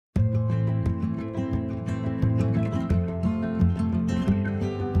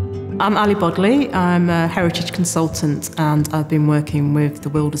I'm Ali Bodley. I'm a heritage consultant and I've been working with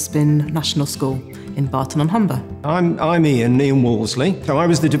the Wilderspin National School in Barton on Humber. I'm Ian Wolseley. So I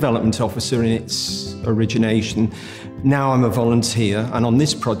was the development officer in its origination. Now I'm a volunteer, and on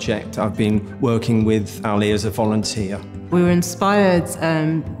this project I've been working with Ali as a volunteer. We were inspired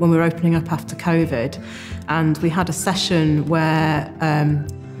when we were opening up after COVID, and we had a session where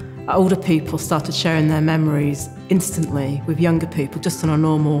older people started sharing their memories instantly with younger people just on a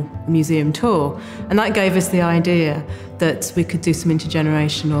normal museum tour. And that gave us the idea that we could do some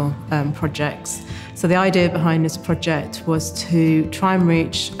intergenerational projects. So the idea behind this project was to try and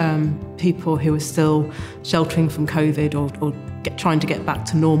reach people who were still sheltering from COVID or trying to get back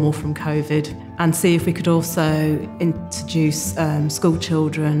to normal from COVID, and see if we could also introduce school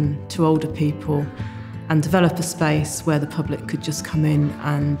children to older people and develop a space where the public could just come in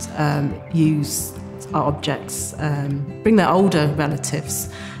and use our objects, bring their older relatives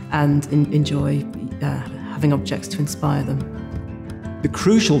and enjoy having objects to inspire them. The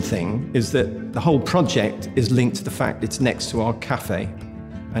crucial thing is that the whole project is linked to the fact it's next to our cafe,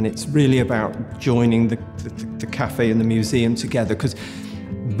 and it's really about joining the cafe and the museum together, because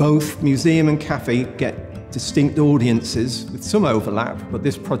both museum and cafe get distinct audiences with some overlap, but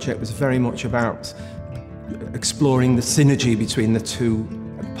this project was very much about exploring the synergy between the two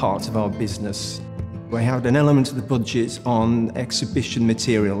parts of our business. We had an element of the budget on exhibition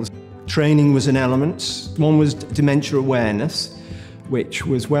materials. Training was an element. One was dementia awareness, which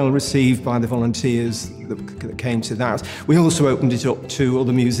was well received by the volunteers that came to that. We also opened it up to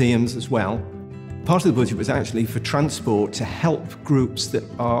other museums as well. Part of the budget was actually for transport to help groups that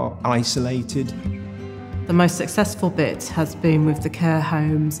are isolated. The most successful bit has been with the care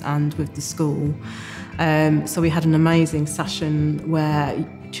homes and with the school. So we had an amazing session where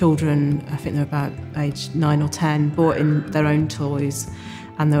children, I think they're about age 9 or 10, brought in their own toys,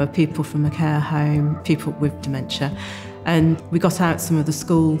 and there were people from the care home, people with dementia, and we got out some of the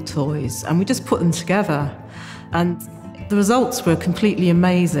school toys and we just put them together, and the results were completely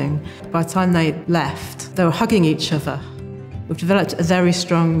amazing. By the time they left, they were hugging each other. We've developed a very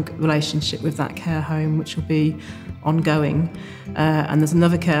strong relationship with that care home, which will be ongoing, and there's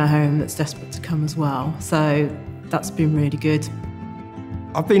another care home that's desperate to come as well, so that's been really good.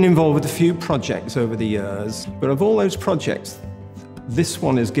 I've been involved with a few projects over the years, but of all those projects, this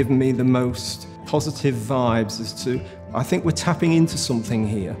one has given me the most positive vibes as to, I think we're tapping into something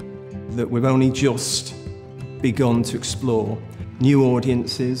here that we've only just begun to explore. New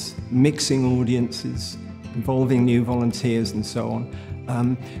audiences, mixing audiences, involving new volunteers and so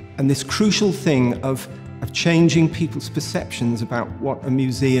on. And this crucial thing of changing people's perceptions about what a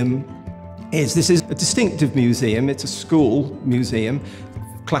museum is. This is a distinctive museum, it's a school museum,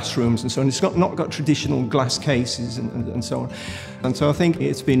 classrooms and so on. It's not got traditional glass cases and so on. And so I think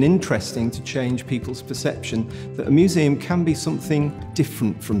it's been interesting to change people's perception that a museum can be something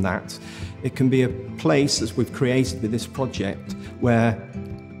different from that. It can be a place, as we've created with this project, where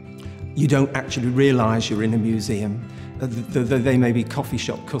you don't actually realise you're in a museum. They may be coffee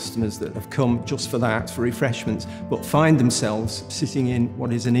shop customers that have come just for that, for refreshments, but find themselves sitting in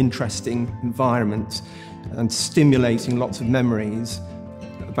what is an interesting environment and stimulating lots of memories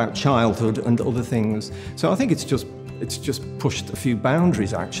about childhood and other things. So I think it's just pushed a few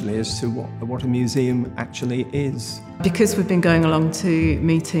boundaries actually as to what a museum actually is. Because we've been going along to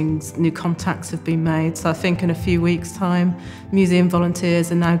meetings, new contacts have been made, so I think in a few weeks' time museum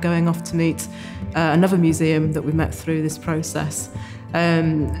volunteers are now going off to meet another museum that we met through this process.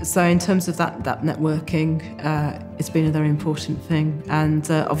 So in terms of that networking, it's been a very important thing,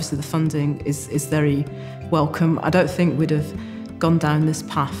 and obviously the funding is very welcome. I don't think we'd have gone down this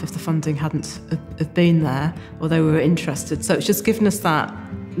path if the funding hadn't have been there, although we were interested. So it's just given us that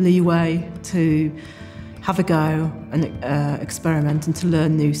leeway to have a go and experiment and to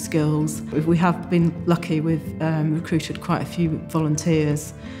learn new skills. We have been lucky, we've recruited quite a few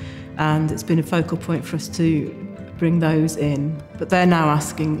volunteers, and it's been a focal point for us to bring those in, but they're now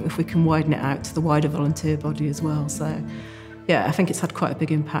asking if we can widen it out to the wider volunteer body as well. So yeah, I think it's had quite a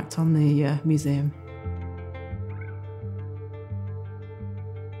big impact on the museum.